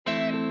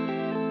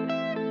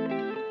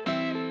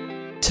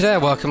Today I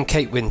welcome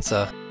Kate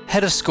Windsor,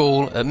 Head of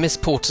School at Miss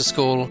Porter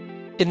School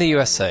in the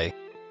USA.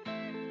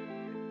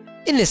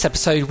 In this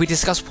episode we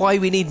discuss why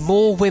we need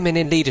more women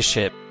in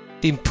leadership,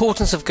 the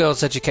importance of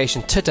girls'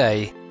 education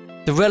today,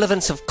 the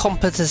relevance of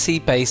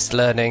competency-based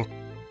learning,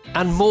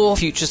 and more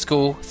future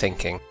school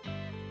thinking.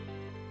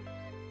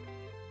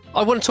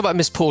 I want to talk about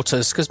Miss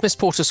Porter's because Miss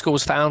Porter School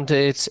was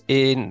founded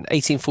in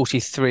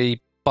 1843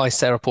 by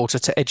Sarah Porter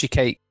to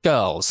educate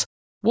girls.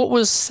 What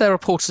was Sarah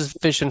Porter's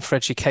vision for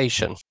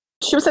education?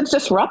 She was a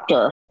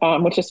disruptor,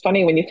 which is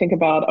funny when you think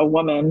about a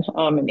woman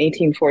in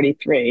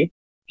 1843.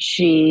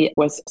 She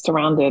was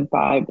surrounded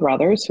by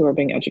brothers who were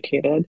being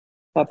educated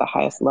at the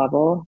highest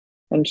level,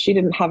 and she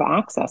didn't have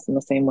access in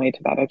the same way to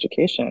that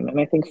education.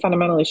 And I think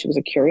fundamentally she was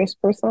a curious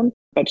person,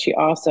 but she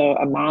also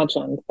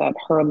imagined that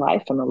her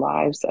life and the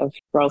lives of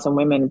girls and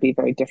women would be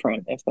very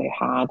different if they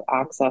had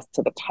access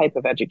to the type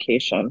of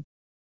education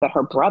that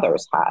her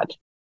brothers had,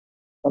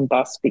 and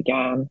thus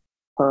began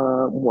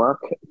her work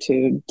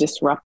to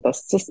disrupt the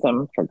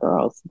system for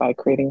girls by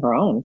creating her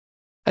own.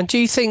 And do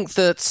you think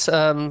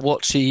that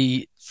what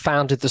she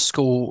founded the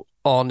school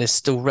on is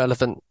still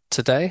relevant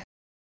today?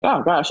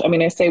 Oh, gosh. I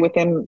mean, I say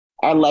within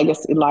our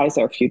legacy lies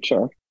our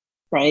future,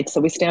 right? So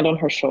we stand on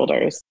her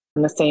shoulders.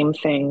 And the same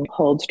thing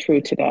holds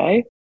true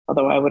today,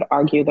 although I would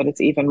argue that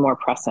it's even more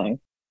pressing,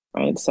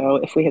 right? So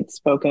if we had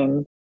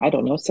spoken,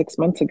 6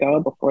 months ago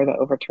before the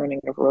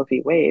overturning of Roe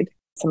v. Wade,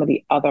 some of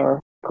the other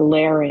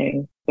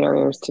glaring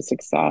barriers to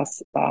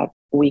success that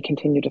we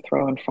continue to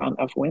throw in front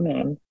of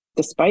women,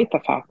 despite the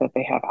fact that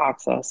they have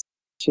access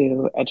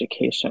to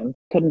education,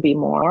 couldn't be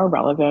more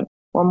relevant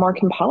or more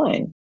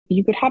compelling.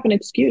 You could have an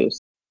excuse.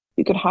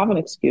 You could have an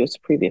excuse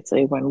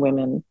previously when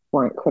women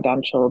weren't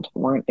credentialed,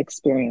 weren't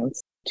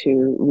experienced,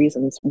 to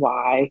reasons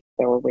why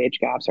there were wage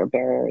gaps or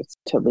barriers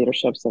to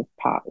leadership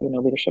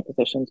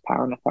positions,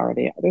 power and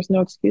authority. There's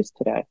no excuse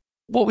today.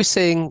 What we're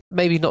seeing,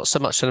 maybe not so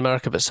much in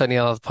America, but certainly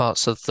in other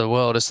parts of the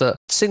world, is that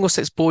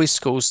single-sex boys'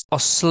 schools are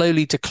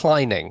slowly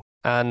declining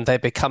and they're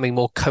becoming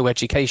more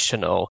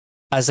co-educational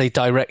as a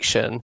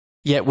direction.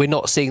 Yet we're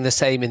not seeing the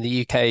same in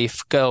the UK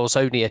for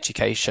girls-only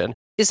education.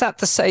 Is that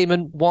the same,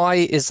 and why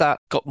is that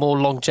got more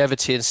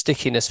longevity and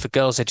stickiness for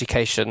girls'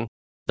 education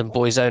than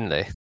boys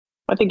only?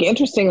 I think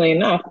interestingly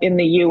enough, in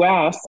the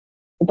US,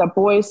 the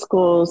boys'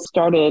 schools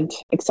started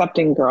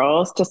accepting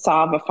girls to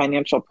solve a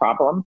financial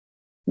problem,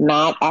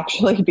 not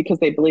actually because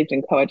they believed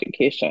in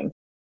co-education,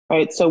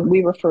 right? So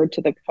we referred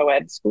to the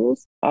co-ed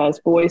schools as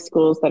boys'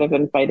 schools that have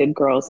invited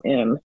girls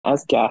in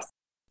as guests.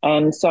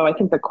 And so I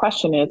think the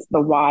question is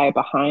the why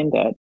behind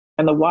it.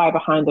 And the why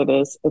behind it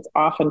is it's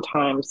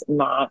oftentimes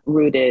not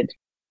rooted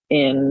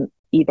in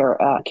either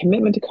a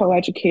commitment to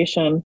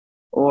co-education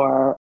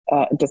or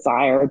a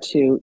desire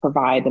to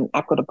provide an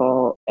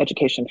equitable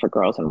education for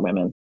girls and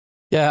women.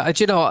 Yeah,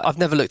 do you know what? I've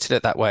never looked at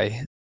it that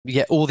way.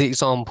 Yet all the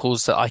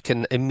examples that I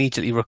can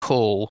immediately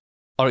recall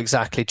are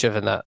exactly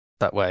driven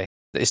that way.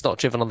 It's not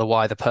driven on the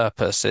why, the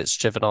purpose. It's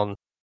driven on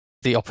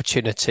the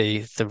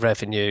opportunity, the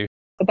revenue.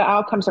 The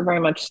outcomes are very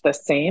much the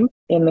same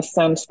in the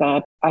sense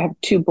that I have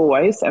two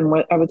boys, and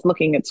when I was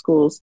looking at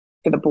schools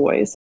for the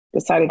boys,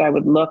 decided I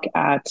would look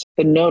at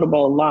the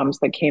notable alums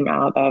that came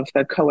out of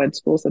the co-ed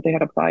schools that they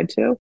had applied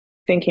to,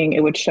 thinking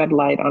it would shed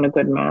light on a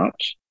good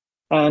match.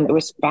 And it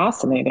was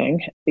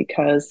fascinating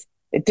because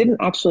it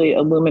didn't actually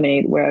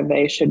illuminate where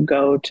they should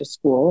go to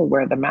school,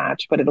 where the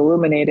match, but it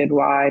illuminated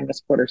why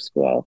Miss Porter's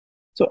school.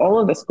 So all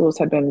of the schools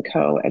had been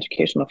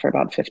co-educational for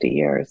about 50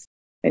 years.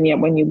 And yet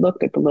when you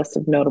looked at the list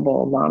of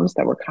notable alums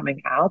that were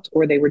coming out,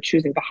 or they were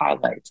choosing the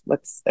highlights,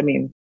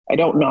 I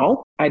don't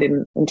know. I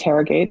didn't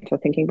interrogate the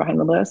thinking behind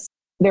the list.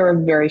 There are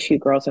very few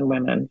girls and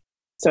women.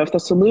 So if the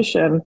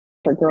solution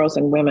for girls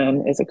and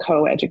women is a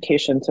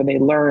co-education, so they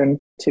learn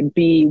to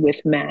be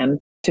with men,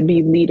 to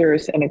be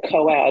leaders in a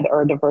co-ed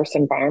or a diverse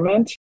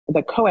environment,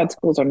 the co-ed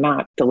schools are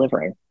not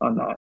delivering on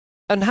that.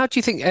 And how do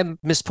you think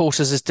Miss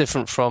Porter's is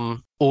different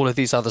from all of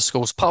these other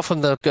schools, apart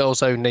from the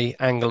girls-only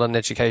angle on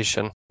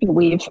education?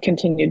 We've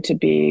continued to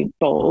be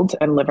bold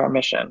and live our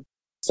mission.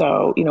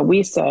 So,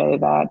 we say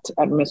that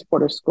at Miss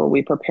Porter's School,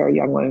 we prepare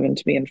young women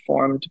to be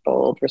informed,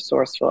 bold,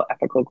 resourceful,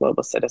 ethical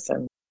global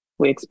citizens.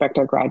 We expect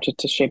our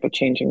graduates to shape a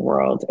changing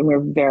world. And we're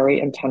very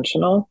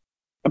intentional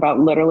about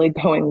literally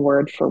going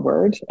word for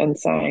word and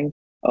saying,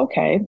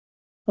 okay,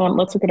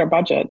 let's look at our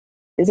budget.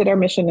 Is it our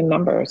mission in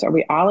numbers? Are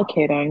we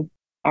allocating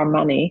our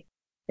money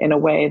in a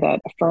way that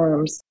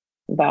affirms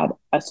that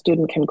a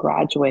student can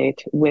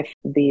graduate with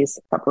these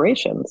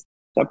preparations?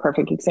 So a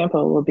perfect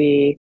example will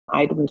be,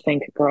 I didn't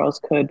think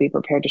girls could be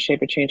prepared to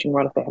shape a changing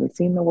world if they hadn't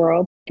seen the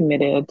world.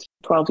 Committed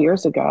 12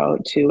 years ago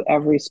to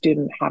every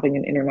student having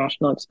an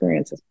international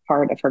experience as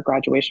part of her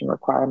graduation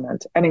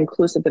requirement and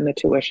inclusive in the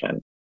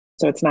tuition.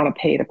 So it's not a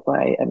pay to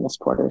play at Miss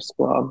Porter's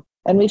School.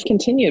 And we've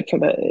continued for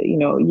the,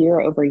 year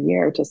over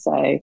year to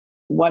say,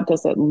 what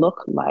does it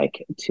look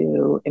like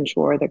to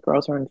ensure that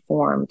girls are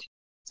informed?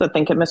 So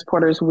think at Miss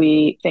Porter's,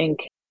 we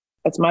think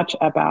as much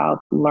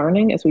about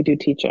learning as we do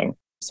teaching.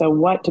 So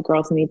what do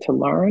girls need to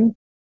learn?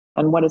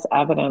 And what is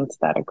evidence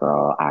that a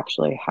girl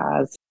actually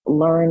has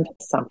learned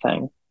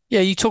something Yeah,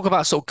 you talk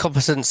about sort of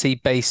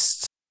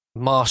competency-based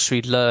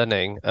mastery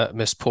learning at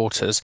Miss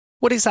Porter's.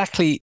 What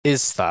exactly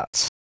is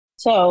that?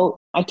 So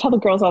I tell the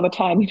girls all the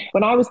time,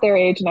 when I was their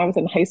age and I was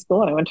in high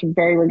school and I went to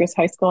very rigorous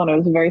high school and I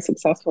was very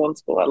successful in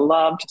school, I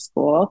loved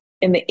school.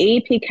 In the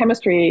AP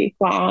chemistry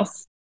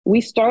class,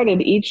 we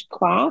started each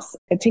class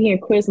at taking a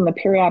quiz on the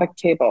periodic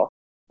table.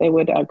 They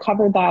would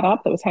cover that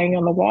up that was hanging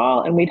on the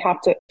wall and we'd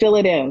have to fill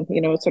it in,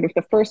 sort of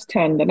the first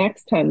 10, the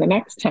next 10, the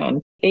next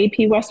 10.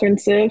 AP Western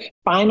Civ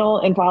final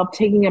involved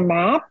taking a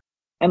map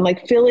and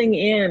like filling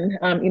in,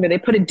 they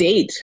put a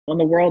date on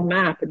the world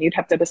map and you'd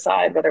have to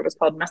decide whether it was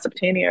called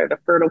Mesopotamia or the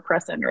Fertile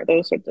Crescent or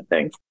those sorts of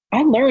things.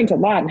 I learned a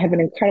lot and have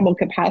an incredible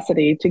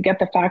capacity to get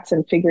the facts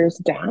and figures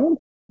down,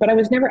 but I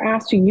was never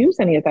asked to use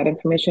any of that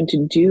information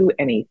to do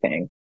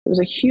anything. There was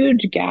a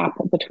huge gap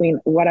between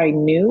what I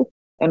knew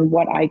and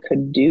what I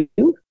could do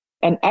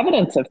and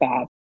evidence of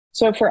that.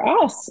 So for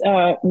us,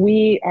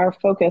 we are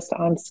focused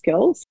on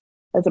skills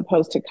as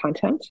opposed to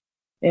content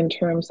in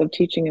terms of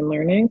teaching and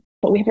learning.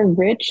 But we have a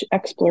rich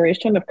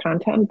exploration of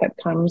content that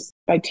comes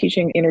by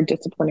teaching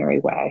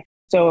interdisciplinary way.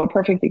 So a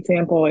perfect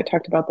example, I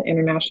talked about the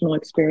international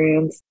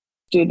experience.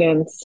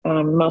 Students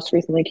most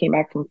recently came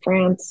back from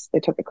France. They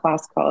took a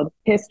class called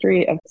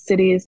History of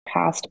Cities,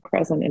 Past,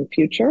 Present, and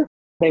Future.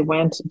 They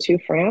went to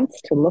France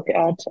to look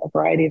at a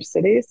variety of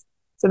cities.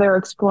 So they're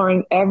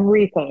exploring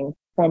everything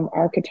from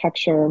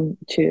architecture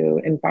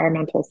to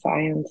environmental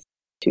science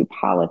to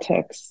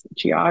politics,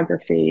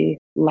 geography,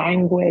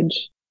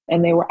 language.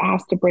 And they were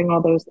asked to bring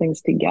all those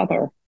things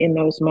together in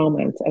those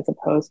moments as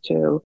opposed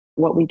to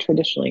what we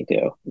traditionally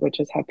do, which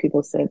is have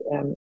people sit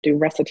and do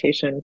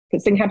recitation,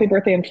 sing happy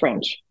birthday in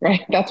French,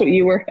 right? That's what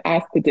you were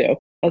asked to do,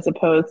 as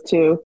opposed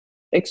to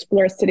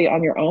explore a city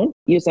on your own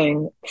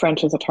using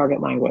French as a target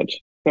language.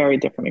 Very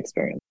different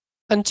experience.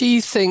 And do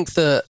you think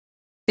that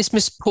is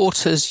Miss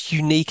Porter's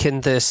unique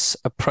in this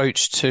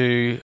approach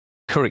to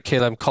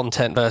curriculum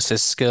content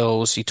versus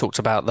skills? You talked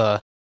about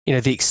the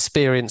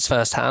experience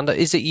firsthand.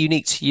 Is it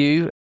unique to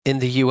you in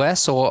the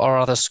US, or are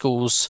other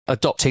schools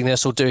adopting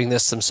this or doing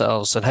this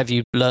themselves? And have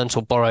you learned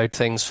or borrowed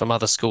things from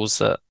other schools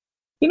that?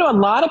 A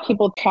lot of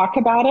people talk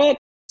about it.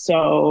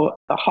 So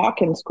the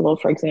Hawkins School,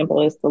 for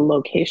example, is the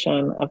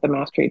location of the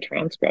mastery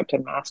transcript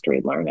and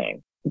mastery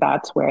learning.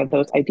 That's where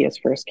those ideas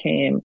first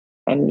came.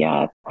 And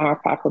yet our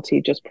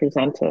faculty just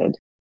presented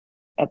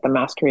at the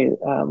mastery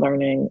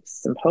learning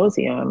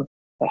symposium.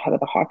 The head of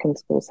the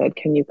Hawkins School said,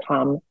 can you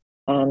come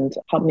and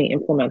help me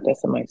implement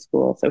this in my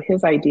school? So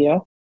his idea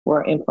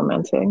we're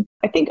implementing.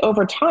 I think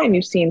over time,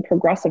 you've seen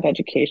progressive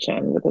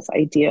education with this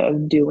idea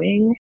of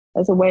doing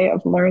as a way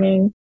of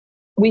learning.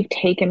 We've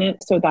taken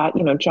it so that,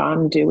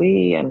 John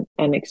Dewey and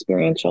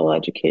experiential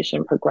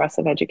education,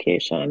 progressive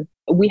education,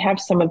 we have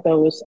some of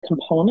those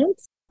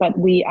components, but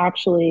we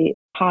actually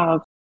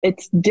have,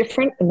 it's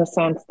different in the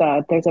sense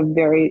that there's a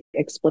very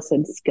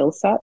explicit skill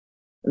set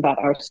that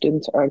our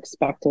students are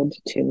expected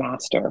to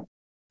master.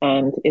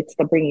 And it's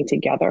the bringing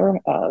together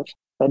of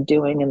the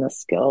doing and the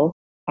skill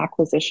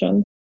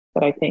acquisition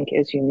that I think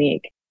is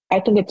unique. I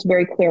think it's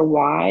very clear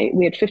why.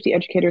 We had 50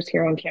 educators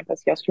here on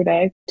campus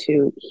yesterday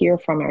to hear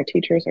from our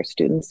teachers, our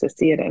students, to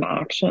see it in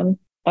action.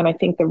 And I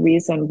think the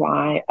reason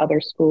why other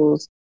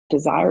schools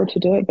desire to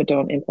do it but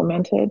don't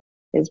implement it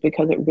is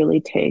because it really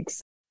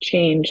takes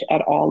change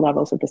at all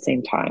levels at the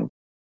same time.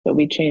 So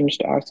we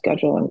changed our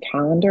schedule and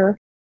calendar,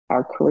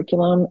 our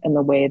curriculum, and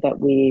the way that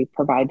we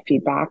provide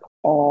feedback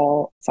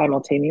all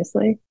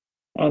simultaneously.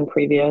 And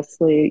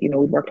previously,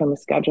 we worked on the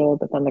schedule,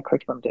 but then the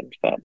curriculum didn't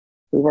fit.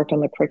 We worked on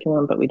the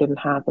curriculum, but we didn't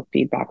have the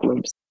feedback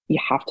loops. You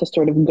have to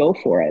sort of go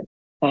for it.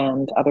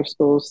 And other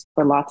schools,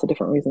 for lots of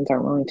different reasons,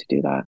 aren't willing to do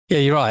that. Yeah,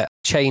 you're right.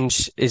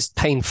 Change is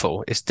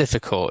painful. It's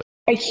difficult.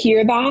 I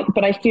hear that,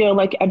 but I feel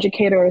like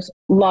educators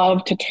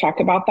love to talk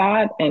about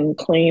that and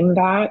claim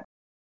that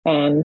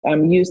and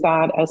use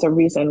that as a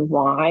reason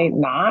why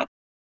not.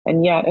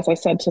 And yet, as I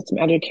said to some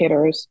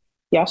educators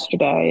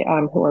yesterday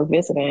who are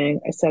visiting,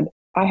 I said,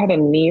 I had a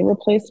knee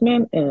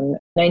replacement in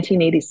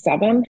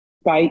 1987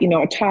 by,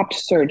 a top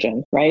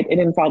surgeon, right? It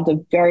involved a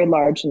very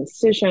large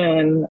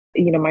incision.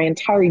 My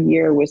entire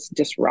year was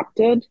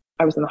disrupted.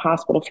 I was in the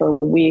hospital for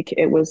a week.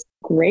 It was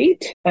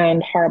great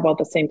and horrible at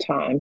the same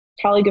time.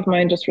 A colleague of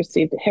mine just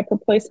received a hip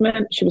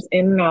replacement. She was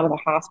in and out of the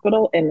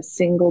hospital in a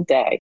single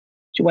day.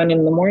 She went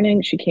in the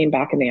morning. She came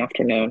back in the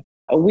afternoon.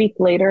 A week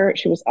later,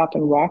 she was up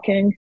and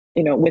walking,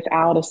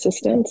 without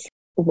assistance.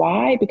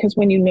 Why? Because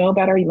when you know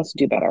better, you must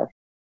do better.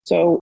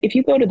 So if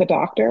you go to the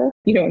doctor,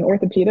 an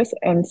orthopedist,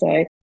 and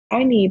say,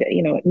 I need,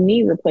 a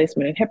knee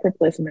replacement, a hip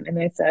replacement. And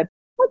they said,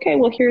 okay,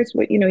 well, here's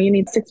what, you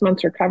need 6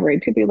 months recovery.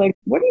 People be like,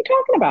 what are you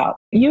talking about?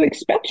 You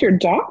expect your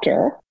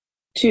doctor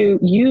to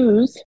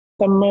use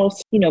the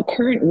most,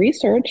 current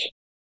research,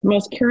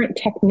 most current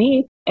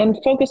technique and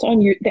focus on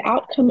the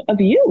outcome of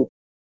you.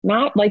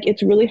 Not like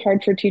it's really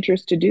hard for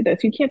teachers to do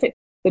this. You can't say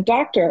the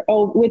doctor,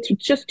 it's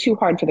just too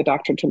hard for the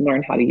doctor to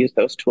learn how to use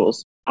those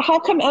tools. How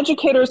come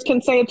educators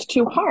can say it's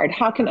too hard?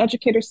 How can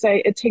educators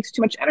say it takes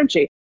too much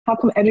energy? How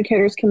come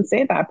educators can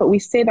say that? But we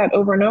say that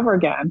over and over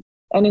again.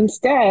 And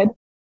instead,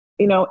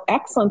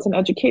 excellence in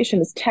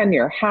education is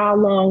tenure. How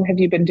long have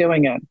you been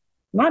doing it?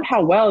 Not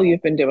how well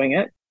you've been doing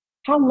it.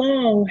 How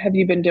long have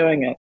you been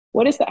doing it?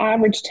 What is the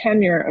average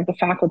tenure of the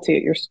faculty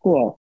at your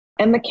school?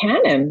 And the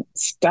canon,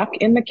 stuck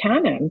in the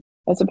canon,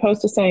 as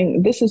opposed to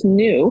saying, this is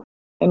new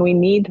and we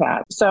need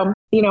that. So,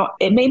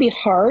 it may be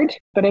hard,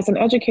 but as an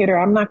educator,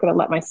 I'm not going to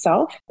let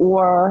myself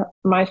or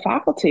my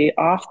faculty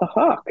off the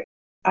hook.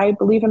 I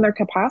believe in their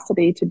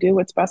capacity to do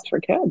what's best for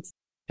kids.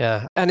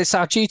 Yeah. And it's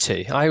our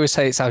duty. I always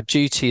say it's our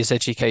duty as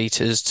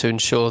educators to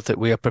ensure that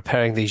we are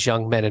preparing these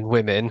young men and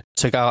women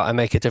to go out and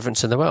make a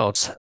difference in the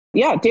world.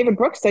 Yeah. David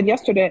Brooks said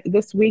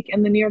this week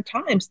in the New York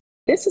Times,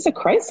 this is a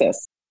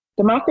crisis.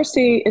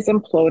 Democracy is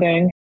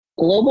imploding.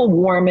 Global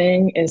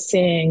warming is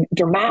seeing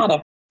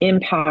dramatic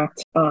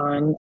impact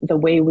on the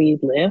way we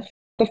live.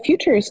 The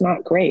future is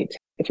not great.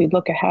 If we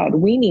look ahead,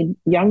 we need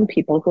young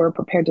people who are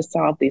prepared to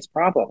solve these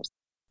problems,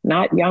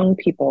 not young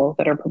people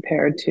that are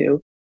prepared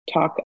to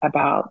talk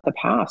about the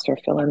past or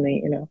fill in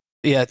the.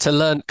 Yeah, to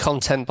learn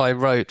content by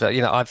rote.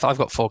 I've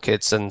got 4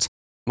 kids and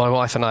my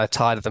wife and I are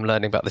tired of them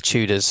learning about the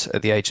Tudors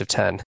at the age of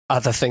 10.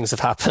 Other things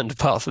have happened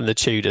apart from the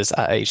Tudors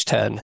at age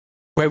 10.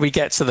 Where we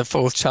get to the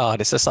 4th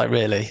child, it's just like,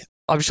 really?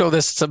 I'm sure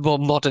there's some more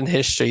modern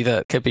history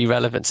that could be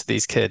relevant to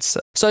these kids.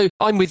 So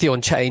I'm with you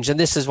on change, and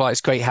this is why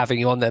it's great having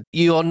you on there.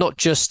 You are not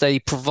just a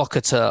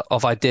provocateur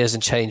of ideas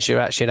and change, you're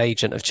actually an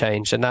agent of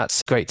change, and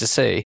that's great to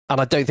see.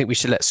 And I don't think we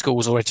should let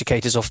schools or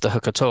educators off the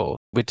hook at all.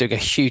 We're doing a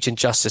huge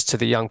injustice to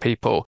the young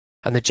people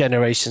and the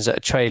generations that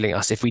are trailing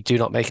us if we do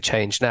not make a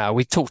change now.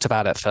 We've talked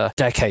about it for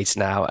decades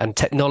now, and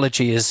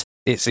technology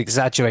it's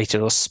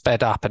exaggerated or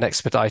sped up and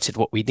expedited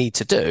what we need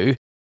to do,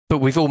 but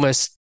we've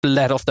almost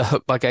let off the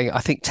hook by going, I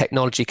think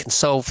technology can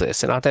solve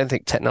this. And I don't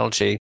think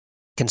technology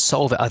can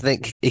solve it. I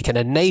think it can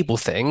enable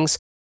things,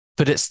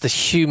 but it's the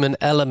human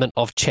element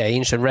of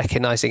change and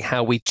recognizing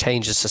how we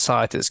change as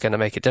society that's going to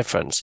make a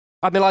difference.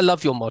 I mean, I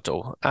love your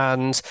model.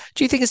 And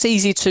do you think it's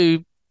easy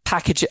to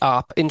package it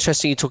up?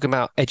 Interesting, you're talking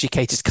about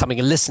educators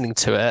coming and listening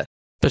to it.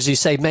 But as you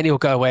say, many will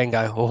go away and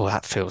go, oh, I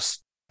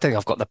think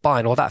I've got the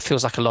buy-in, or that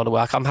feels like a lot of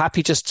work. I'm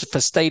happy just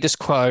for status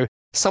quo,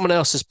 someone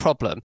else's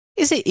problem.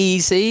 Is it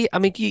easy? I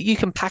mean, you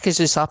can package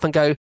this up and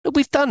go, look,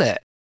 we've done it.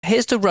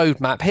 Here's the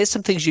roadmap. Here's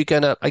some things you're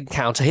going to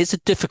encounter. Here's the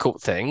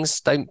difficult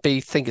things. Don't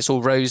think it's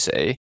all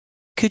rosy.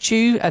 Could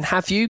you, and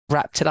have you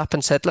wrapped it up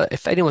and said, look,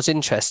 if anyone's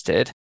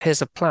interested,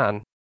 here's a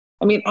plan?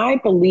 I mean, I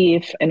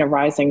believe in a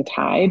rising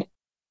tide.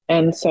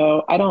 And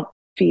so I don't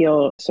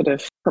feel sort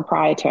of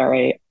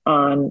proprietary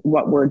on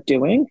what we're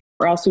doing,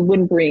 or else we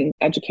wouldn't bring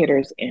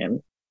educators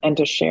in and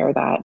to share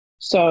that.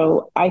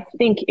 So I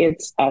think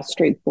it's a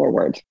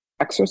straightforward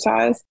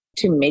exercise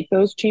to make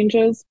those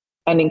changes.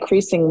 And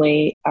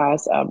increasingly,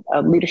 as a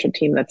leadership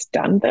team that's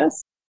done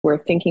this,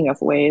 we're thinking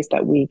of ways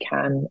that we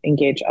can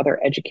engage other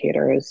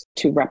educators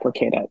to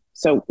replicate it.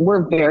 So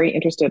we're very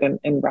interested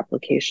in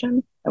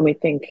replication, and we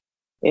think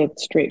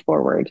it's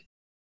straightforward.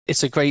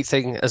 It's a great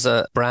thing as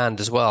a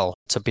brand as well,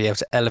 to be able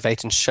to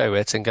elevate and show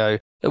it and go,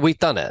 we've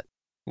done it.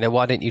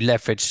 Why don't you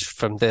leverage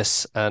from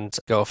this and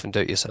go off and do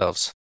it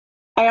yourselves?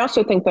 I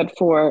also think that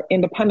for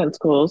independent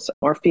schools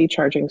or fee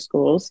charging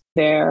schools,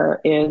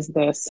 there is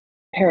this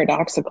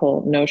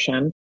paradoxical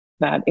notion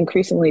that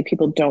increasingly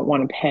people don't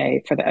want to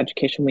pay for the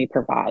education we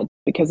provide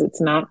because it's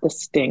not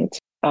distinct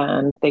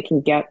and they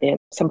can get it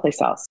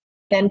someplace else.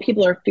 Then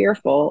people are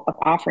fearful of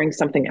offering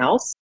something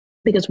else,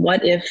 because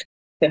what if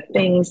the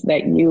things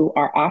that you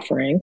are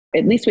offering,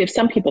 at least we have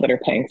some people that are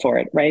paying for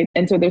it, right?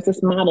 And so there's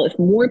this model, if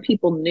more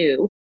people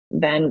knew,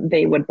 then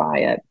they would buy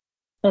it.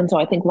 And so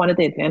I think one of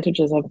the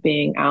advantages of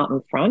being out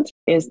in front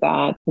is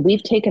that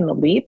we've taken the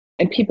leap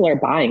and people are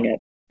buying it.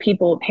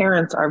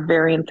 Parents are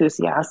very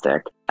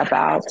enthusiastic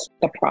about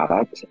the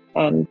product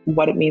and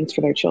what it means for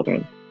their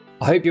children.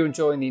 I hope you're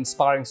enjoying the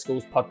Inspiring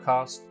Schools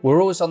podcast.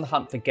 We're always on the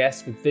hunt for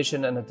guests with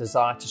vision and a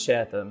desire to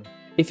share them.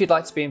 If you'd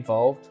like to be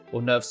involved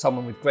or know of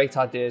someone with great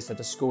ideas at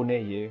a school near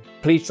you,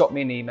 please drop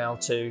me an email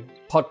to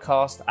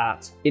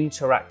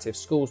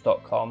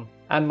podcast@interactiveschools.com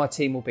and my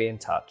team will be in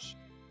touch.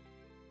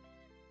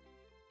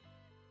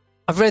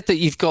 I've read that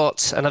you've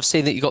got, and I've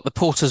seen that you've got the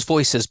Porter's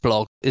Voices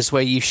blog, is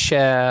where you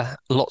share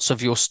lots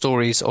of your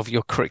stories of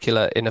your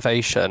curricular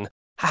innovation.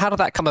 How did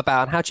that come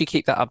about? How do you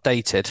keep that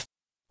updated?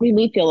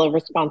 We feel a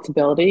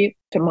responsibility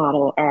to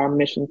model our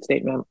mission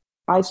statement.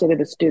 I say to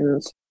the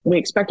students, we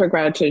expect our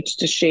graduates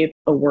to shape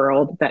a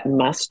world that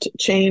must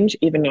change,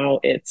 even though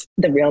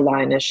the real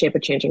line is shape a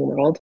changing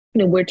world.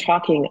 We're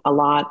talking a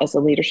lot as a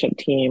leadership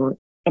team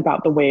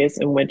about the ways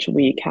in which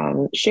we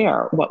can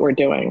share what we're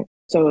doing.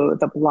 So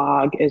the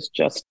blog is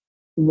just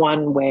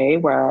one way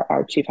where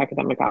our chief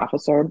academic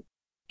officer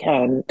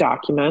can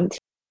document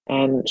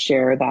and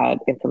share that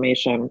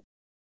information.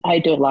 I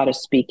do a lot of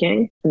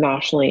speaking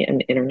nationally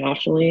and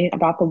internationally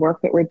about the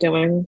work that we're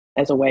doing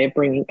as a way of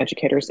bringing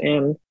educators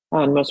in.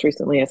 And most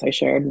recently, as I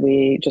shared,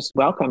 we just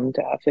welcomed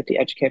 50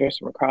 educators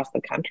from across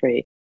the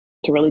country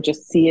to really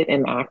just see it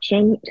in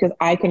action, because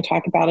I can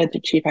talk about it,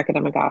 the chief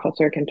academic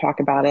officer can talk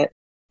about it,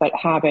 but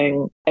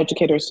having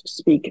educators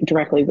speak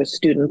directly with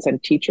students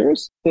and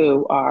teachers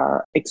who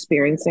are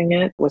experiencing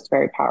it was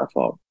very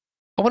powerful.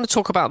 I want to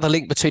talk about the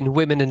link between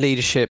women in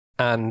leadership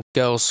and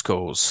girls'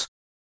 schools.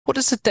 What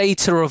does the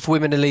data of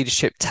women in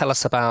leadership tell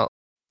us about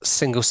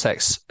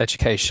single-sex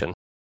education?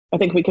 I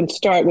think we can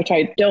start, which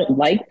I don't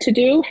like to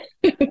do,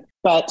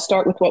 but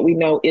start with what we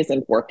know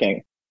isn't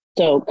working.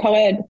 So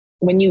co-ed,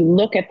 when you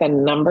look at the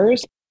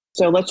numbers,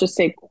 so let's just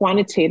say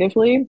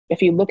quantitatively,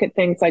 if you look at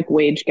things like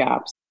wage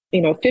gaps,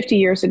 50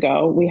 years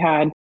ago, we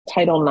had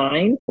Title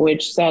IX,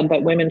 which said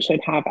that women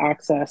should have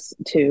access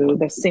to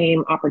the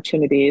same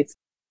opportunities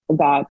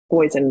that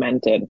boys and men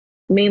did,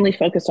 mainly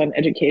focused on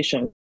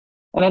education.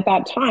 And at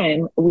that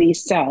time, we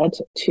said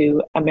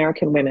to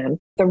American women,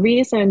 the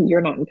reason you're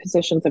not in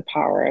positions of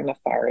power and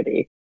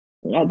authority,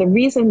 the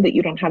reason that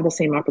you don't have the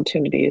same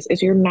opportunities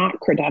is you're not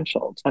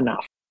credentialed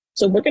enough.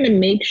 So we're going to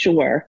make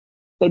sure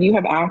that you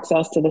have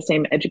access to the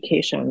same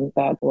education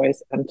that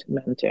boys and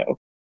men do.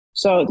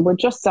 So we're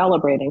just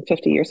celebrating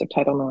 50 years of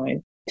Title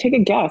IX. Take a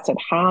guess at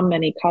how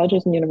many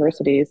colleges and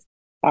universities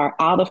are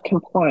out of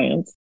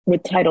compliance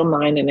with Title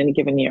IX in any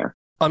given year.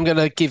 I'm going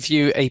to give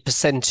you a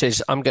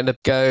percentage. I'm going to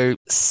go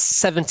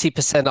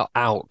 70% are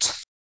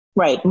out.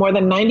 Right. More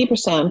than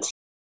 90%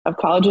 of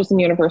colleges and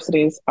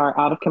universities are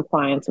out of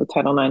compliance with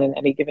Title IX in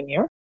any given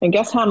year. And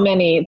guess how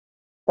many?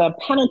 The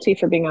penalty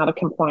for being out of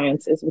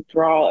compliance is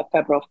withdrawal of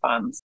federal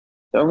funds.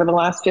 So over the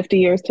last 50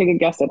 years, take a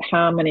guess at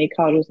how many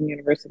colleges and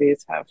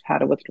universities have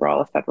had a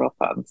withdrawal of federal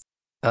funds.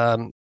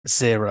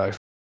 0.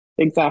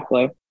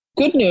 Exactly.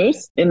 Good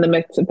news in the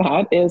midst of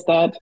that is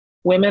that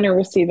women are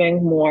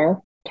receiving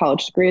more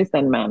college degrees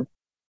than men.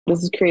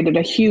 This has created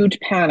a huge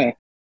panic,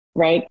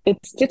 right?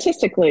 It's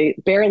statistically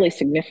barely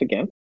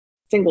significant,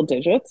 single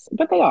digits,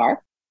 but they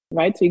are,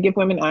 right? So you give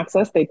women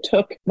access. They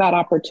took that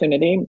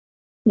opportunity.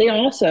 They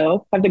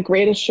also have the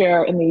greatest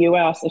share in the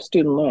US of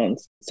student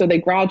loans. So they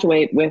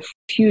graduate with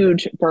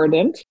huge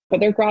burden, but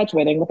they're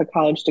graduating with a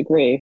college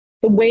degree.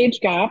 The wage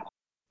gap,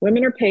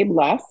 women are paid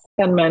less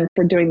than men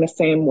for doing the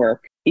same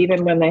work,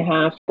 even when they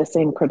have the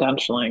same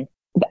credentialing.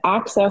 The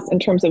access in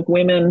terms of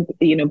women,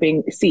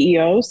 being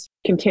CEOs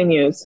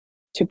continues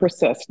to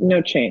persist.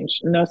 No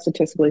change, no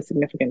statistically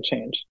significant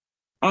change.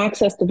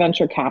 Access to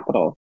venture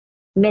capital,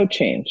 no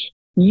change.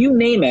 You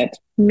name it,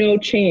 no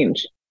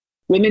change.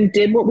 Women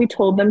did what we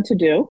told them to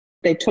do.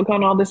 They took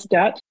on all this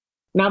debt.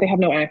 Now they have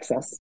no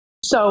access.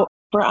 So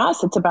for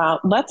us, it's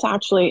about, let's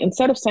actually,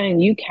 instead of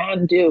saying you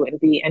can do and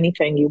be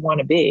anything you want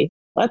to be,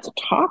 let's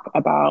talk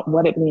about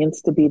what it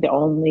means to be the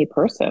only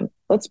person.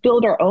 Let's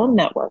build our own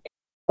network.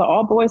 The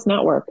All Boys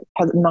Network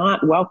has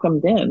not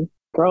welcomed in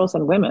girls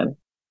and women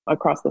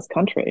across this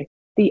country.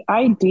 The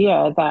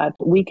idea that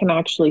we can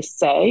actually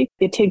say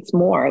it takes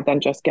more than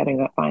just getting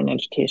a fine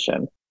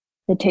education.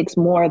 It takes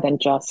more than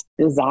just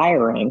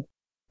desiring,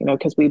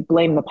 because we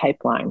blame the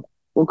pipeline.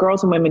 Well,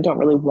 girls and women don't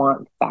really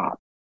want that.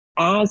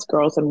 As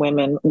girls and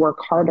women work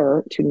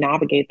harder to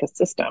navigate the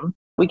system,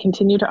 we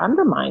continue to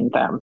undermine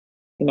them.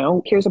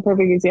 Here's a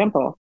perfect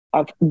example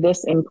of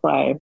this in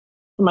play.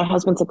 My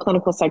husband's a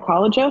clinical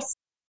psychologist.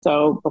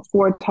 So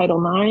before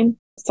Title IX,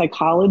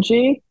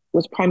 psychology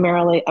was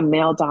primarily a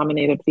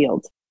male-dominated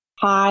field.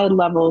 High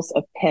levels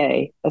of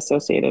pay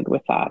associated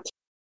with that.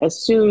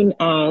 As soon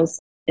as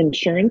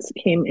insurance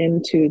came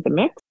into the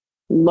mix,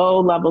 low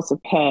levels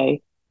of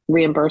pay,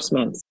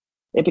 reimbursements,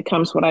 it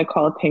becomes what I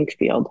call a pink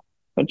field.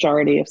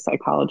 Majority of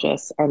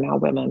psychologists are now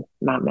women,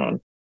 not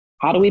men.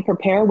 How do we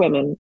prepare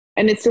women?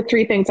 And it's the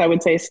three things I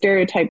would say: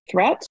 stereotype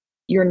threat.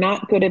 You're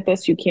not good at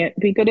this. You can't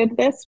be good at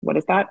this. What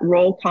is that?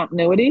 Role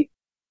continuity.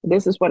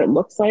 This is what it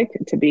looks like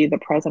to be the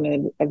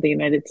president of the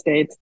United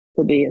States,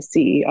 to be a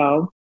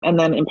CEO. And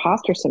then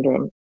imposter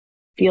syndrome,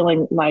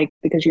 feeling like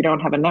because you don't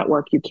have a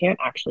network, you can't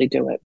actually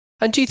do it.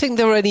 And do you think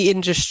there are any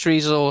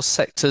industries or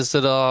sectors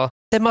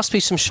there must be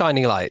some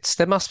shining lights?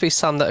 There must be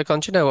some that have gone,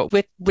 do you know what,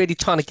 we're really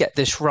trying to get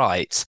this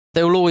right.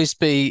 There will always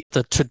be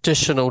the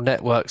traditional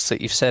networks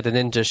that you've said in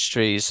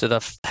industries that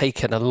have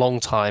taken a long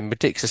time,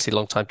 ridiculously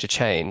long time to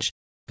change.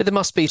 But there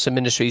must be some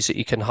industries that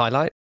you can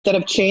highlight. That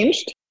have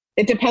changed?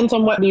 It depends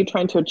on what you're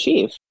trying to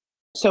achieve.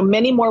 So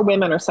many more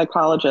women are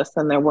psychologists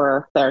than there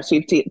were there. So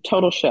you see a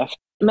total shift.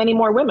 Many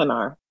more women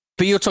are.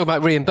 But you're talking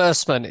about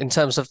reimbursement in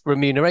terms of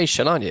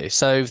remuneration, aren't you?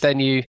 So then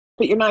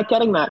But you're not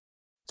getting that.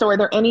 So are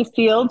there any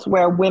fields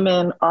where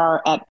women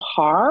are at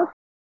par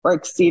or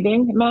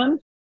exceeding men?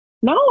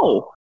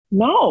 No.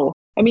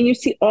 I mean, you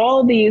see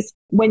all these,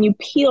 when you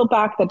peel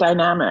back the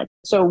dynamic.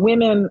 So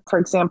women, for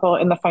example,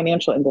 in the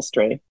financial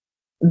industry,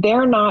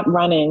 they're not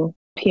running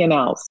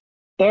P&Ls.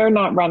 They're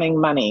not running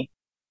money.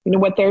 You know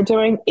what they're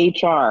doing?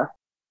 HR,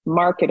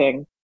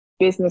 marketing,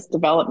 business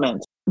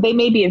development. They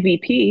may be a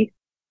VP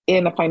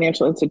in a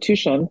financial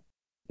institution.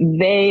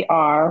 They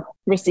are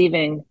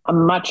receiving a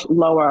much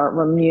lower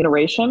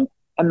remuneration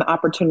and the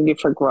opportunity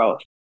for growth.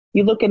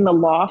 You look in the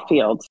law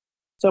field.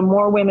 So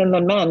more women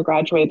than men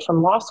graduate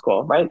from law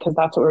school, right? Because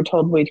that's what we're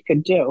told we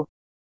could do.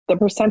 The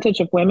percentage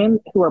of women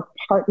who are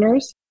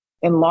partners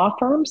in law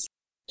firms.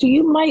 So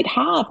you might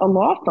have a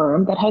law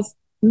firm that has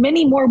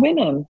many more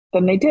women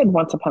than they did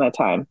once upon a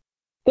time.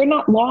 They're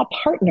not law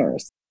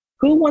partners.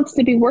 Who wants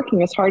to be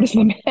working as hard as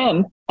the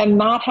men and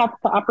not have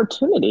the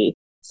opportunity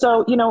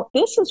So,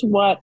 this is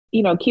what,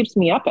 keeps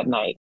me up at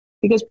night,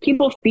 because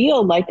people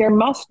feel like there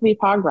must be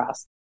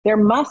progress. There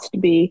must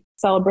be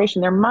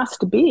celebration. There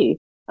must be.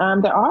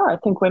 There are. I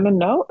think women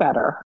know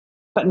better.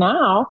 But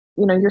now,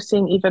 you're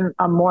seeing even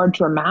a more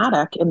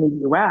dramatic in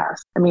the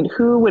US. I mean,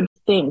 who would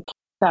think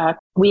that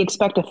we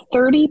expect a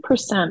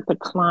 30%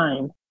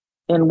 decline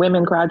in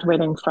women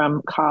graduating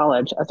from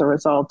college as a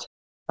result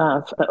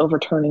of the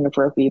overturning of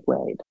Roe v.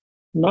 Wade?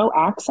 No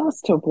access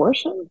to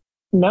abortion,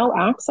 no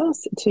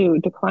access to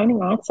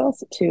declining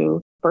access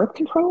to birth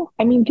control.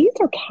 I mean, these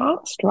are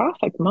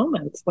catastrophic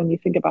moments when you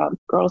think about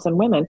girls and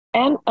women,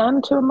 and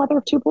to a mother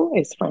of two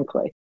boys,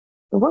 frankly.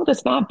 The world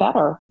is not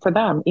better for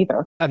them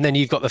either. And then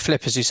you've got the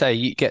flip, as you say,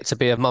 you get to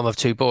be a mum of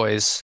two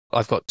boys.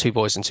 I've got two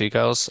boys and two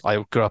girls.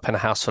 I grew up in a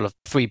house full of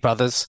three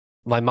brothers.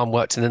 My mum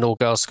worked in an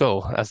all-girls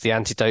school as the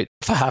antidote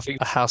for having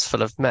a house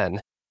full of men.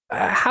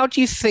 How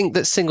do you think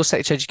that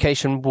single-sex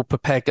education will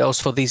prepare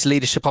girls for these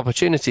leadership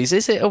opportunities?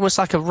 Is it almost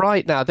like a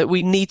right now that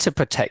we need to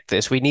protect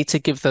this? We need to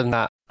give them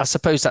that, I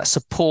suppose, that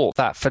support,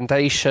 that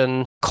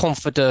foundation,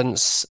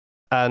 confidence,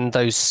 and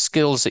those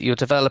skills that you're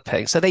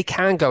developing so they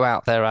can go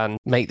out there and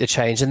make the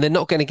change. And they're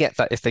not going to get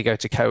that if they go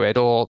to co-ed,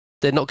 or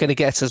they're not going to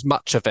get as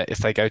much of it if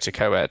they go to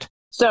co-ed.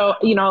 So,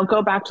 I'll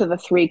go back to the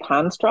three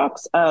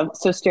constructs of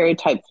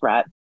stereotype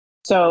threat.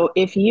 So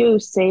if you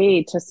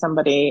say to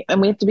somebody, and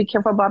we have to be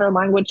careful about our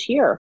language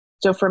here.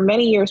 So for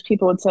many years,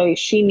 people would say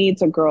she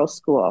needs a girls'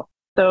 school.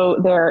 So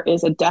there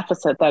is a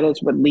deficit that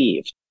is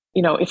relieved.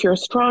 If you're a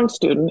strong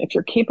student, if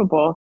you're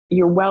capable,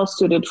 you're well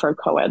suited for a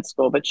co-ed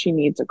school, but she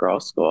needs a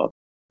girls' school.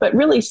 But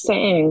really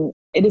saying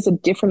it is a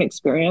different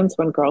experience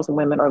when girls and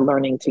women are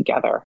learning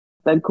together.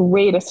 The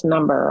greatest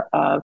number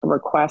of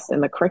requests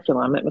in the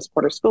curriculum at Miss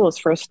Porter School is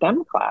for a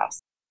STEM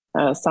class,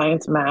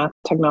 science, math,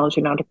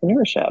 technology, and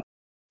entrepreneurship.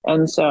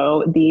 And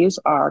so these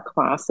are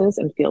classes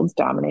in fields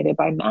dominated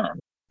by men.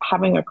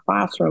 Having a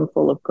classroom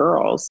full of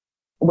girls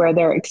where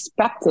they're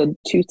expected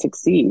to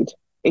succeed,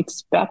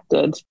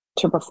 expected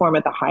to perform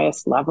at the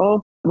highest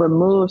level,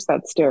 removes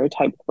that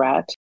stereotype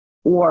threat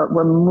or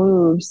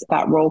removes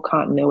that role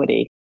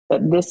continuity.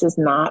 That this is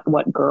not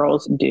what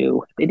girls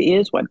do. It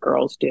is what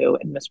girls do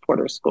in Miss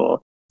Porter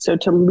School. So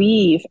to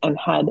leave and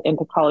head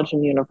into college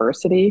and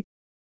university,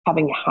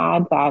 having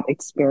had that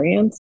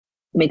experience,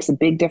 makes a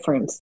big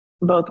difference,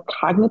 both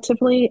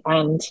cognitively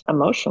and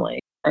emotionally.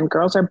 And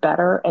girls are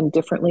better and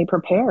differently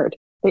prepared.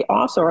 They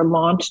also are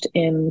launched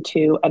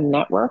into a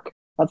network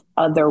of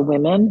other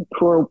women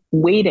who are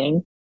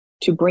waiting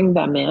to bring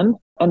them in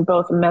and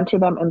both mentor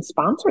them and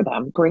sponsor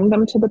them, bring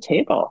them to the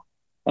table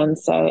and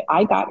say,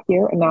 I got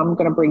here and now I'm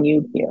going to bring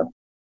you here.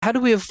 How do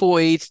we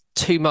avoid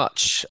too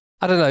much,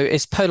 I don't know,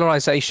 it's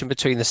polarization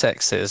between the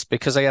sexes?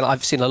 Because again,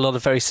 I've seen a lot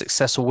of very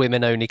successful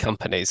women-only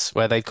companies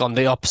where they've gone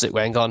the opposite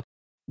way and gone,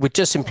 we're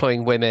just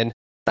employing women.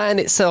 That in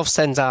itself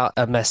sends out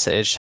a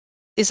message.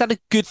 Is that a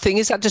good thing?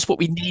 Is that just what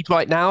we need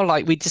right now?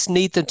 Like, we just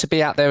need them to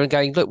be out there and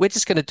going, look, we're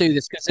just going to do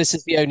this because this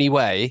is the only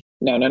way.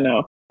 No.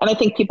 And I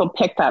think people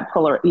pick that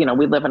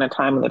we live in a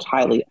time when it's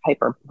highly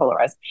hyper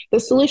polarized. The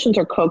solutions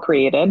are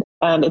co-created,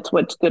 and it's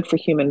what's good for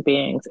human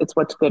beings. It's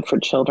what's good for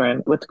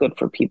children, what's good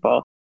for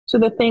people. So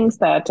the things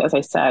that, as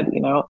I said,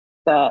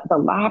 the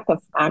lack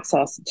of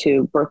access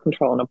to birth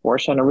control and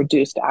abortion, or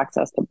reduced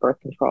access to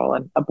birth control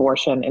and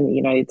abortion in the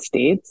United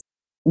States,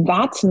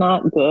 that's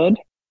not good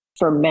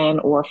for men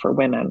or for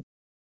women.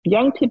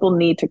 Young people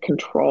need to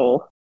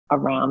control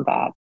around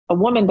that. A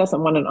woman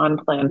doesn't want an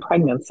unplanned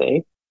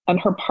pregnancy, and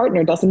her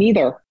partner doesn't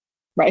either,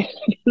 right?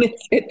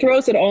 It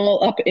throws it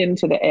all up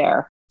into the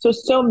air.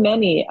 So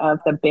many of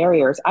the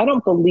barriers, I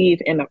don't believe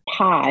in a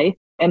pie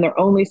and there are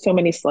only so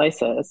many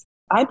slices.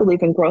 I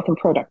believe in growth and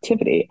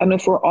productivity. And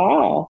if we're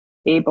all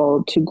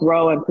able to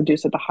grow and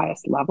produce at the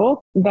highest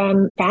level,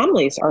 then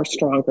families are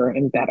stronger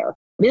and better.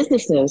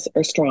 Businesses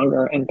are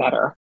stronger and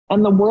better.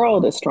 And the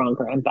world is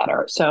stronger and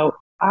better. So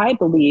I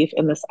believe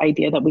in this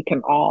idea that we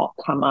can all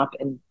come up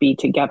and be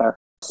together.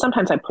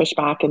 Sometimes I push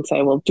back and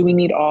say, well, do we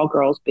need all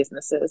girls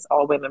businesses,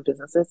 all women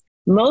businesses?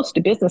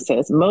 Most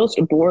businesses, most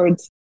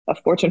boards of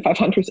Fortune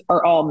 500s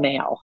are all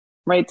male,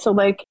 right? So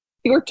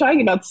you were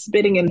talking about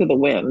spitting into the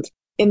wind.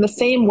 In the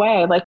same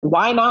way,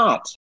 why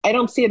not? I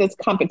don't see it as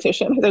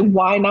competition. I say,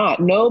 why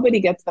not? Nobody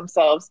gets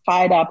themselves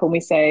tied up when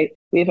we say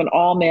we have an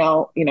all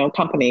male,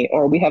 company,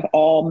 or we have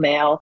all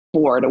male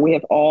board, or we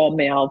have all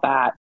male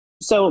that.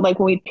 So when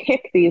we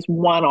pick these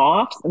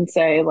one-offs and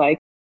say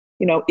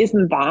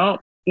isn't that,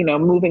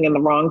 moving in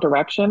the wrong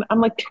direction?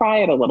 I'm try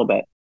it a little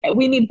bit.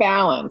 We need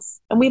balance,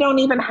 and we don't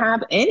even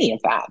have any of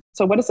that.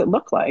 So what does it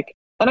look like?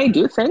 And I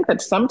do think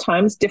that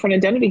sometimes different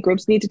identity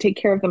groups need to take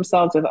care of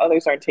themselves if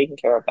others aren't taking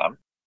care of them.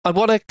 I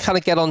want to kind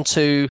of get on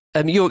to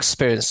your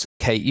experience,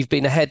 Kate. You've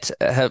been head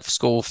of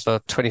school for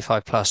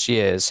 25 plus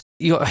years.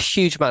 You've got a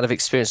huge amount of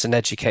experience as an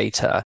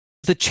educator.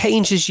 The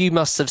changes you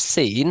must have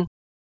seen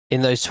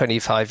in those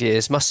 25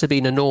 years must have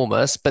been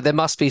enormous, but there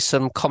must be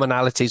some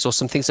commonalities or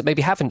some things that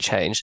maybe haven't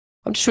changed.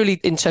 I'm just really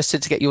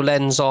interested to get your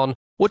lens on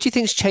what do you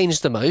think's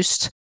changed the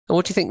most and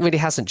what do you think really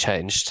hasn't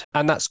changed?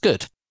 And that's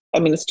good. I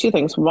mean, it's two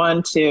things.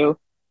 One, to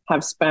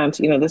have spent,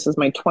 this is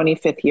my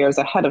 25th year as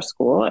a head of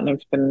school, and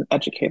I've been an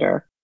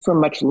educator for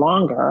much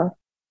longer.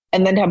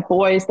 And then to have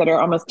boys that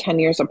are almost 10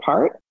 years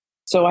apart.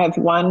 So I have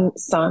one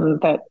son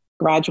that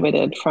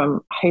graduated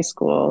from high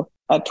school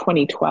at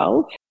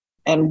 2012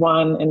 and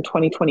one in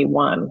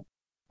 2021,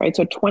 right?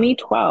 So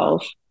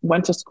 2012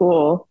 went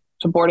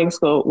to boarding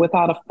school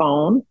without a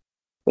phone,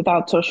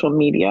 without social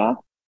media,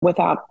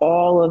 without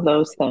all of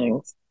those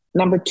things.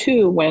 Number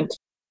two went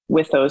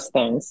with those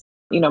things.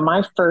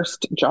 My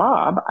first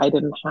job, I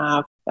didn't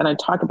have, and I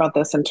talk about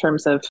this in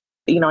terms of,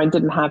 I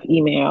didn't have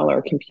email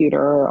or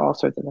computer or all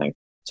sorts of things.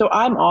 So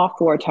I'm all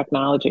for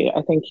technology.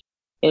 I think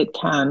it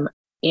can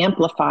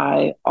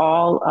amplify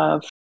all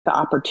of the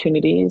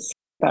opportunities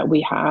that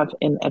we have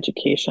in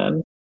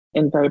education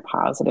in very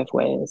positive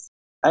ways.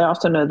 I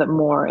also know that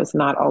more is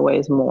not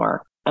always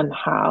more. And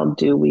how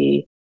do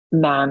we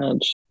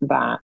manage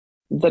that?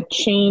 The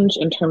change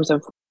in terms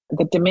of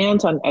the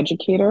demands on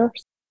educators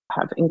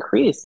have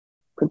increased,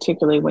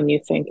 particularly when you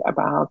think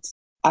about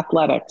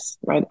athletics,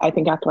 right? I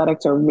think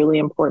athletics are a really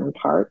important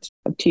part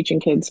of teaching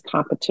kids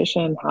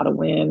competition, how to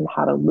win,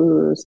 how to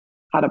lose,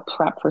 how to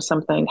prep for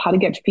something, how to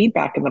get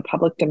feedback in the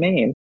public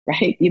domain,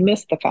 right? You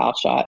missed the foul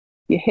shot,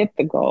 you hit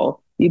the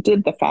goal, you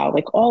did the foul,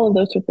 like all of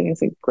those sort of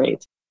things are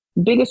great.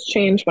 Biggest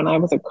change when I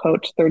was a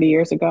coach 30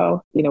 years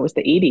ago, was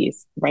the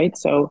 80s, right?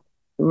 So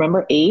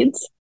remember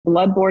AIDS,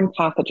 bloodborne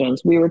pathogens.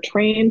 We were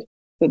trained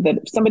so that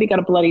if somebody got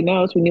a bloody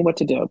nose, we knew what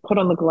to do. Put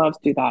on the gloves,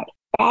 do that.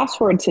 Fast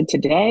forward to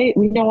today,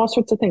 we know all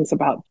sorts of things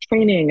about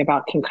training,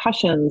 about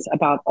concussions,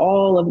 about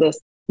all of this.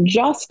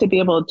 Just to be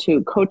able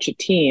to coach a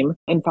team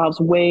involves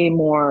way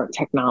more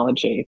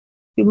technology.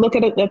 You look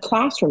at a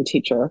classroom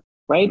teacher,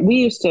 right? We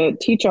used to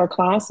teach our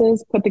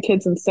classes, put the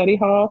kids in study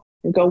hall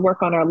and go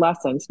work on our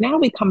lessons. Now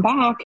we come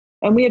back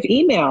and we have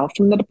email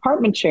from the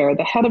department chair,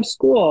 the head of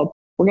school.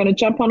 We're going to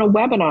jump on a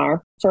webinar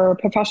for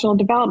professional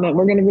development.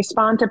 We're going to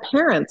respond to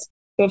parents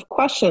who have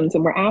questions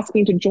and we're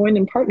asking to join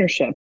in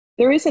partnership.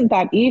 There isn't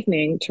that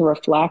evening to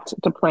reflect,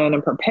 to plan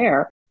and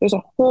prepare. There's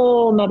a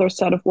whole nother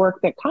set of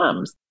work that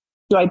comes.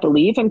 Do I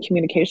believe in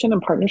communication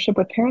and partnership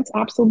with parents?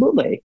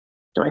 Absolutely.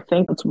 Do I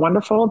think it's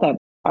wonderful that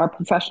our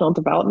professional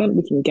development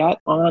we can get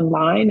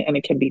online and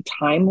it can be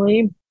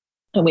timely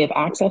and we have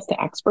access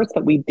to experts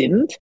that we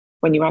didn't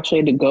when you actually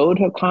had to go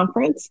to a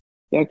conference?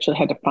 You actually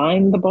had to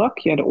find the book,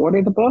 you had to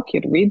order the book, you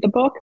had to read the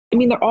book. I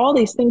mean, there are all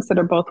these things that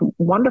are both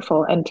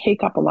wonderful and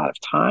take up a lot of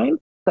time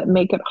that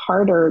make it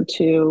harder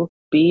to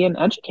be an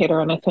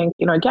educator. And I think,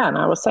 again,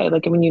 I will say,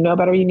 like, when you know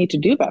better, you need to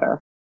do better.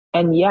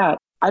 And yet,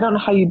 I don't know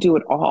how you do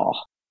it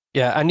all.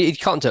 Yeah, and you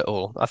can't do it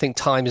all. I think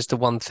time is the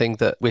one thing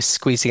that we're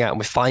squeezing out and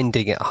we're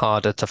finding it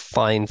harder to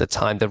find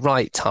the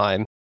right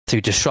time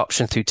through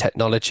disruption, through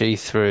technology,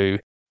 through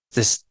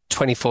this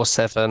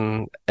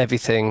 24/7,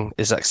 everything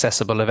is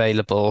accessible,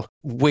 available.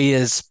 We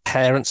as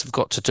parents have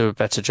got to do a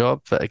better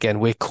job. But again,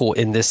 we're caught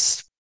in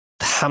this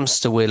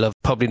hamster wheel of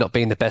probably not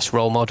being the best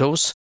role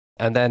models.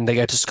 And then they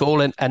go to school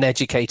and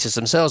educators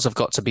themselves have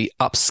got to be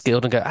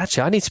upskilled and go,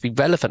 actually, I need to be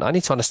relevant. I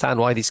need to understand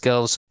why these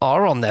girls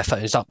are on their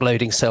phones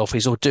uploading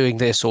selfies or doing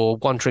this or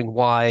wondering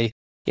why,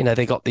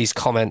 they got these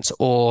comments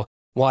or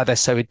why they're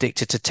so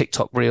addicted to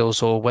TikTok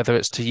reels or whether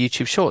it's to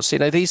YouTube shorts.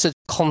 These are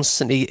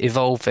constantly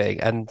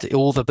evolving and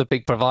all the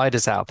big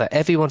providers out there,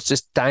 everyone's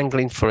just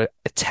dangling for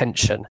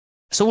attention.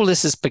 So all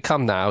this has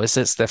become now is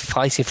that they're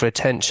fighting for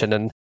attention.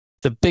 And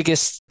the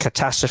biggest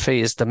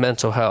catastrophe is the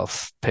mental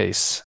health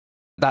piece.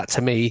 That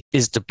to me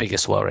is the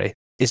biggest worry.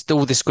 It's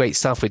all this great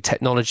stuff with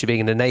technology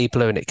being an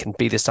enabler and it can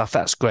be this stuff.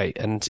 That's great.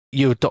 And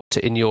you adopt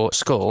it in your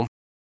school.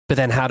 But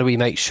then how do we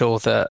make sure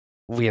that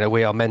we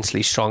are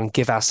mentally strong,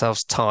 give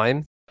ourselves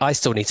time? I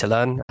still need to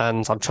learn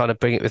and I'm trying to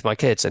bring it with my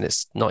kids and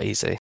it's not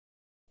easy.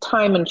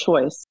 Time and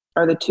choice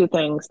are the two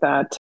things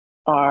that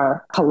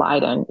are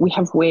colliding. We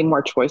have way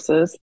more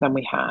choices than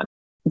we had.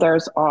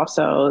 There's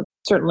also,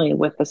 certainly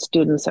with the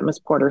students at Miss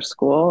Porter's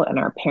school and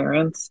our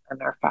parents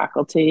and our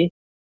faculty,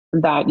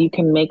 that you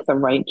can make the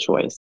right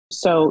choice.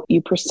 So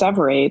you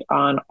perseverate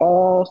on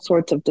all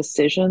sorts of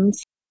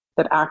decisions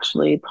that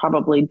actually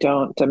probably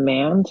don't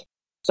demand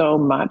so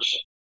much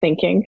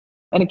thinking.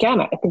 And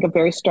again, I think a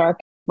very stark,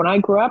 when I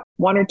grew up,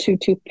 1 or 2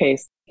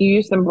 toothpaste, you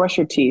use them to brush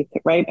your teeth,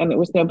 right? And it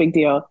was no big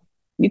deal.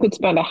 You could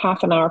spend a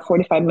half an hour,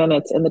 45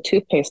 minutes in the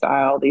toothpaste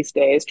aisle these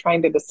days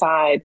trying to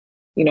decide,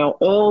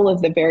 all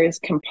of the various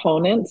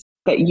components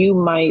that you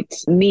might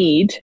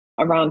need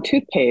around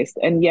toothpaste.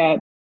 And yet,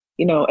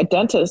 a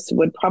dentist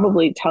would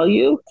probably tell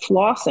you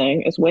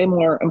flossing is way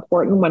more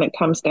important when it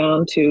comes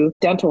down to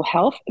dental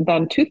health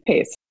than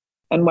toothpaste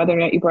and whether or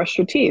not you brush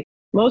your teeth.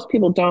 Most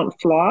people don't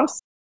floss.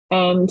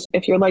 And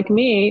if you're like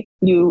me,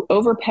 you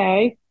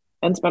overpay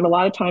and spend a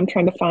lot of time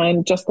trying to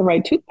find just the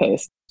right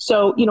toothpaste.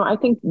 So, I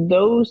think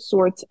those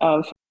sorts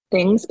of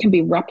things can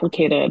be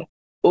replicated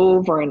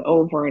over and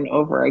over and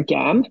over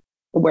again,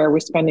 where we're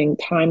spending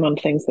time on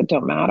things that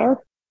don't matter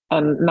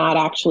and not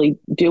actually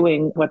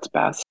doing what's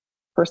best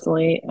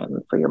personally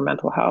and for your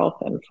mental health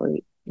and for,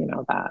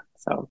 that.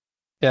 So.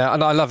 Yeah.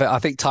 And I love it. I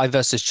think time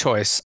versus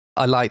choice.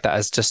 I like that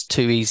as just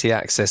too easy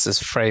access as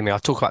framing. I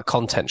talk about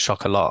content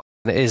shock a lot.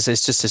 It's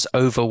just this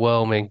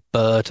overwhelming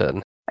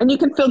burden. And you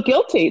can feel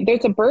guilty.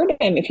 There's a burden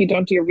if you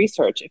don't do your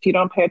research, if you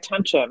don't pay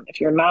attention, if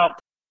you're not,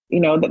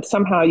 that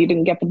somehow you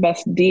didn't get the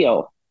best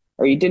deal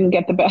or you didn't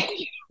get the best,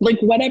 like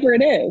whatever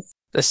it is.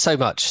 There's so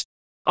much.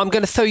 I'm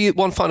going to throw you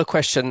one final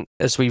question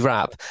as we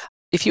wrap.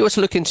 If you were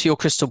to look into your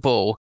crystal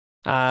ball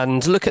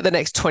and look at the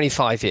next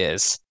 25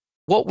 years,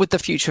 what would the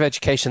future of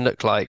education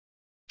look like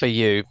for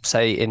you,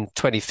 say in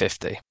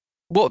 2050?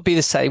 What would be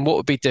the same? What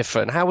would be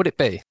different? How would it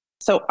be?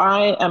 So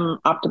I am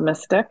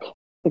optimistic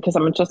because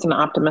I'm just an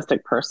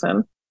optimistic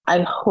person.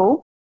 I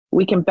hope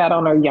we can bet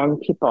on our young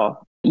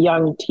people,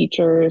 young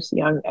teachers,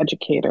 young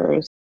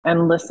educators,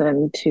 and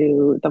listen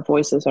to the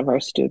voices of our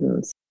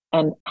students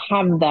and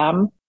have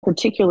them,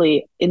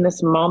 particularly in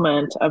this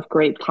moment of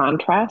great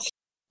contrast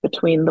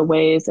between the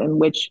ways in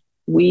which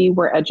we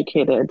were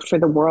educated for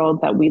the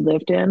world that we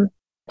lived in,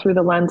 through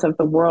the lens of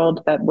the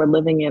world that we're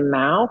living in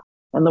now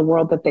and the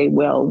world that they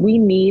will. We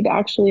need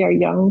actually our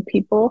young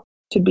people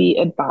to be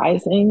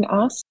advising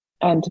us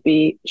and to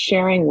be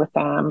sharing with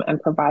them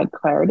and provide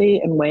clarity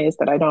in ways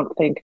that I don't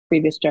think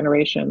previous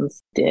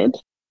generations did.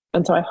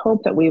 And so I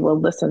hope that we will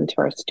listen to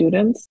our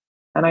students,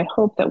 and I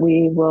hope that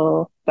we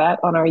will bet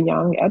on our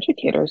young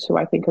educators who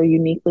I think are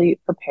uniquely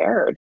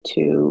prepared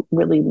to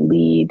really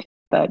lead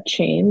the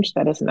change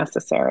that is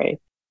necessary.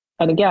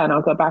 And again,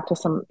 I'll go back to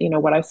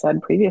what I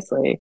said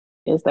previously,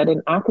 is that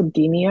in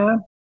academia,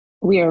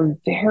 we are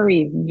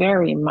very,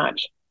 very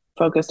much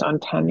focused on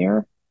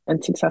tenure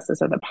and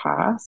successes of the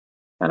past.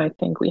 And I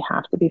think we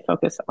have to be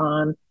focused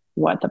on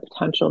what the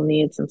potential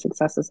needs and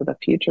successes of the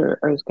future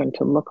is going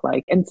to look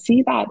like, and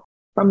see that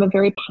from a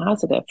very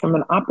positive, from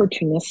an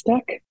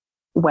opportunistic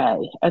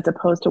way, as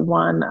opposed to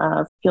one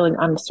of feeling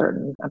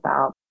uncertain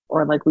about,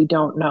 or like we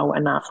don't know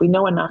enough. We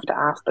know enough to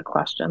ask the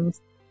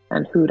questions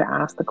and who to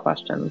ask the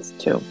questions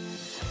to.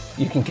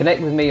 You can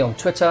connect with me on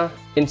Twitter,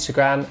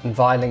 Instagram, and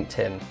via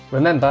LinkedIn.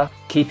 Remember,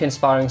 keep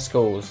inspiring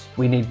schools.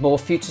 We need more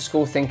future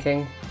school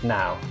thinking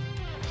now.